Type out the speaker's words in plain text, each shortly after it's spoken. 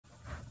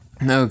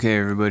Okay,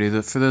 everybody,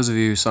 for those of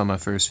you who saw my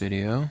first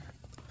video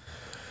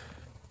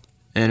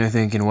and are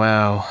thinking,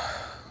 wow,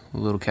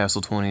 Little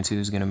Castle 22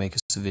 is going to make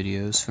us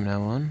videos from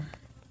now on,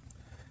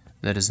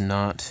 that is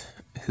not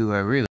who I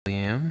really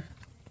am.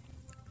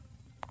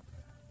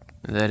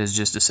 That is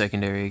just a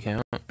secondary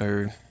account,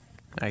 or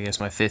I guess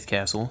my fifth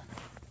castle.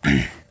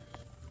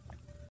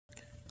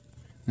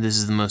 This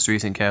is the most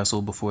recent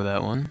castle before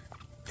that one.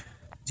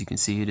 As you can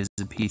see, it is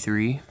a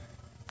P3.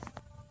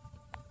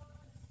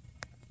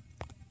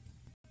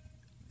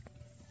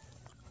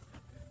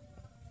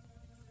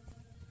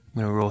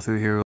 I'm going to roll through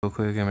here real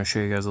quick. I'm going to show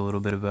you guys a little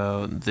bit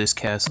about this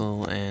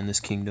castle and this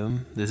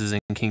kingdom. This is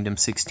in Kingdom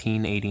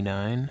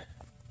 1689.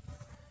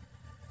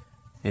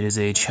 It is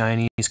a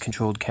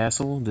Chinese-controlled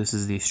castle. This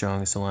is the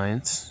strongest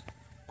alliance.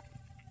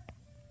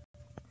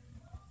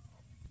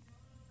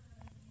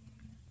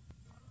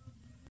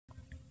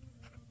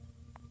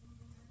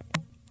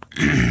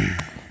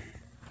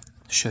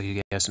 Show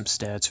you guys some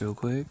stats real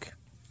quick.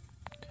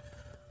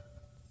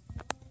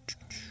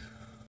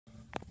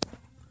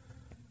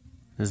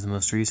 This is the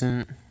most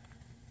recent.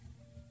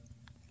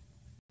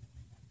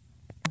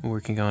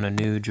 Working on a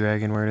new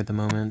dragon word at the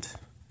moment.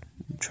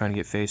 Trying to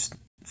get face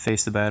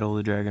the battle of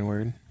the dragon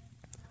word.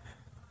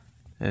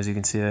 As you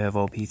can see, I have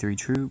all P3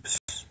 troops.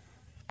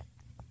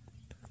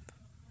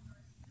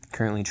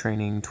 Currently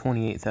training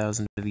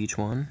 28,000 of each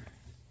one.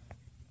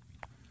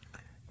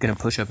 Gonna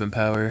push up in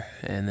power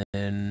and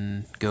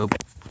then go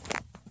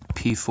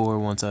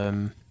P4 once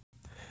I'm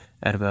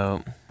at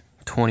about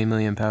 20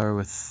 million power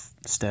with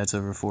stats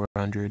over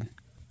 400.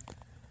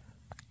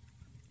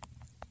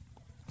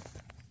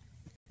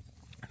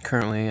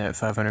 Currently at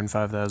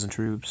 505,000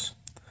 troops.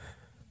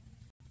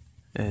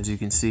 As you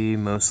can see,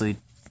 mostly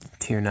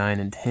tier 9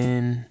 and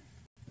 10.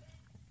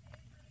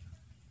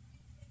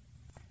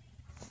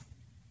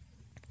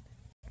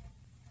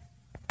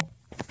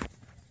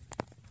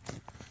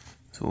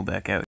 So we'll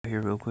back out here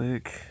real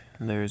quick.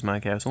 There's my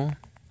castle.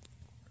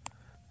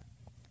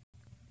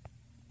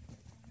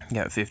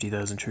 Got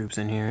 50,000 troops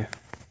in here.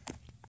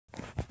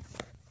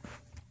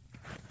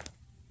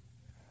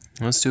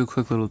 Let's do a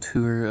quick little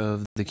tour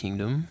of the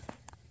kingdom.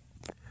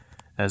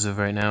 As of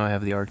right now, I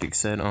have the Arctic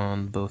set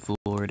on both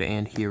Lord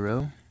and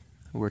Hero.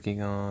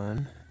 Working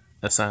on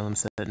Asylum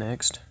set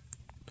next.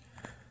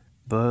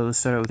 But let's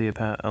start out with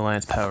the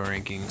Alliance power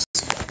rankings.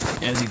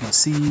 As you can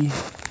see,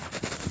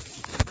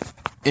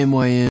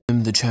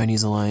 MYM, the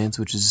Chinese Alliance,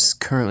 which is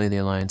currently the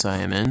alliance I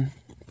am in,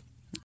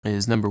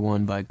 is number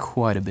 1 by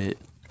quite a bit.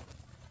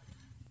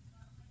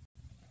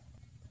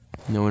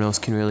 No one else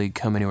can really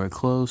come anywhere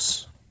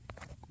close.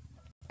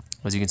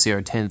 As you can see,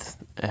 our 10th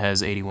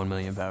has 81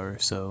 million power,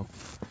 so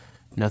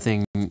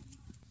nothing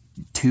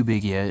too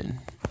big yet,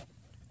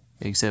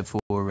 except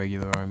for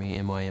regular army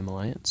MYM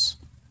Alliance.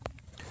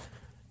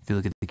 If you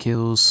look at the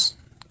kills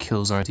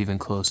aren't even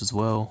close as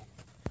well.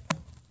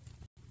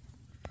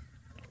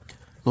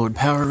 Lord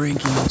power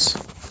rankings.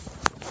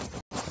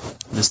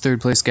 This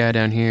third place guy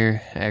down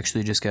here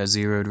actually just got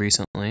zeroed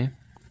recently.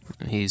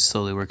 He's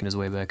slowly working his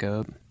way back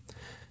up.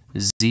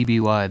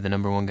 ZBY, the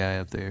number 1 guy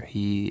up there,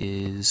 he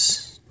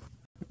is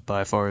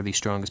by far the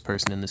strongest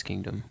person in this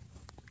kingdom.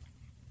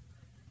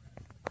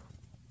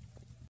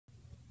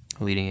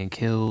 Leading in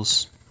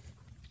kills,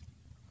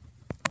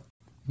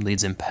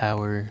 leads in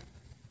power.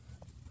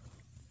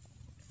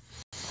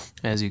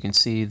 As you can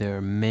see, there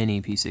are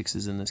many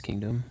P6s in this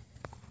kingdom.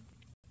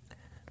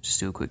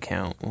 Just do a quick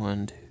count.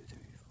 1, 2, 3,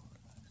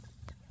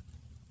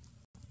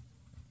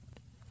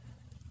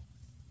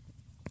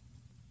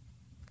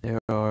 4. There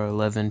are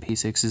 11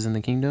 P6s in the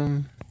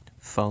kingdom.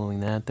 Following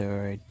that,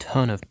 there are a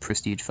ton of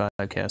Prestige 5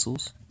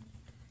 castles.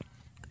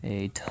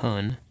 A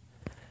ton.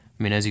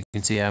 I mean, as you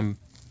can see, I'm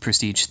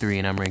Prestige 3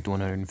 and I'm ranked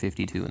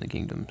 152 in the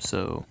kingdom,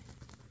 so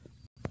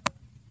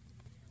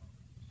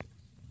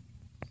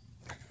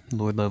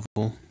Lord level,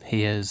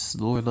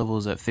 Lord level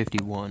is at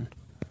 51,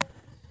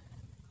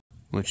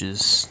 which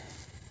is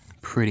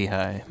pretty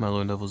high. My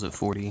Lord level is at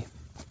 40.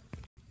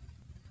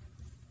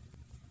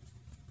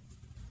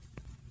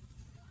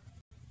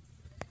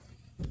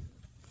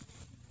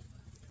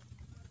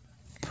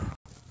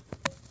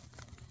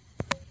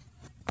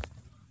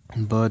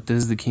 But this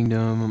is the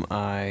kingdom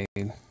I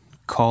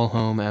call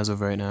home as of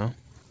right now.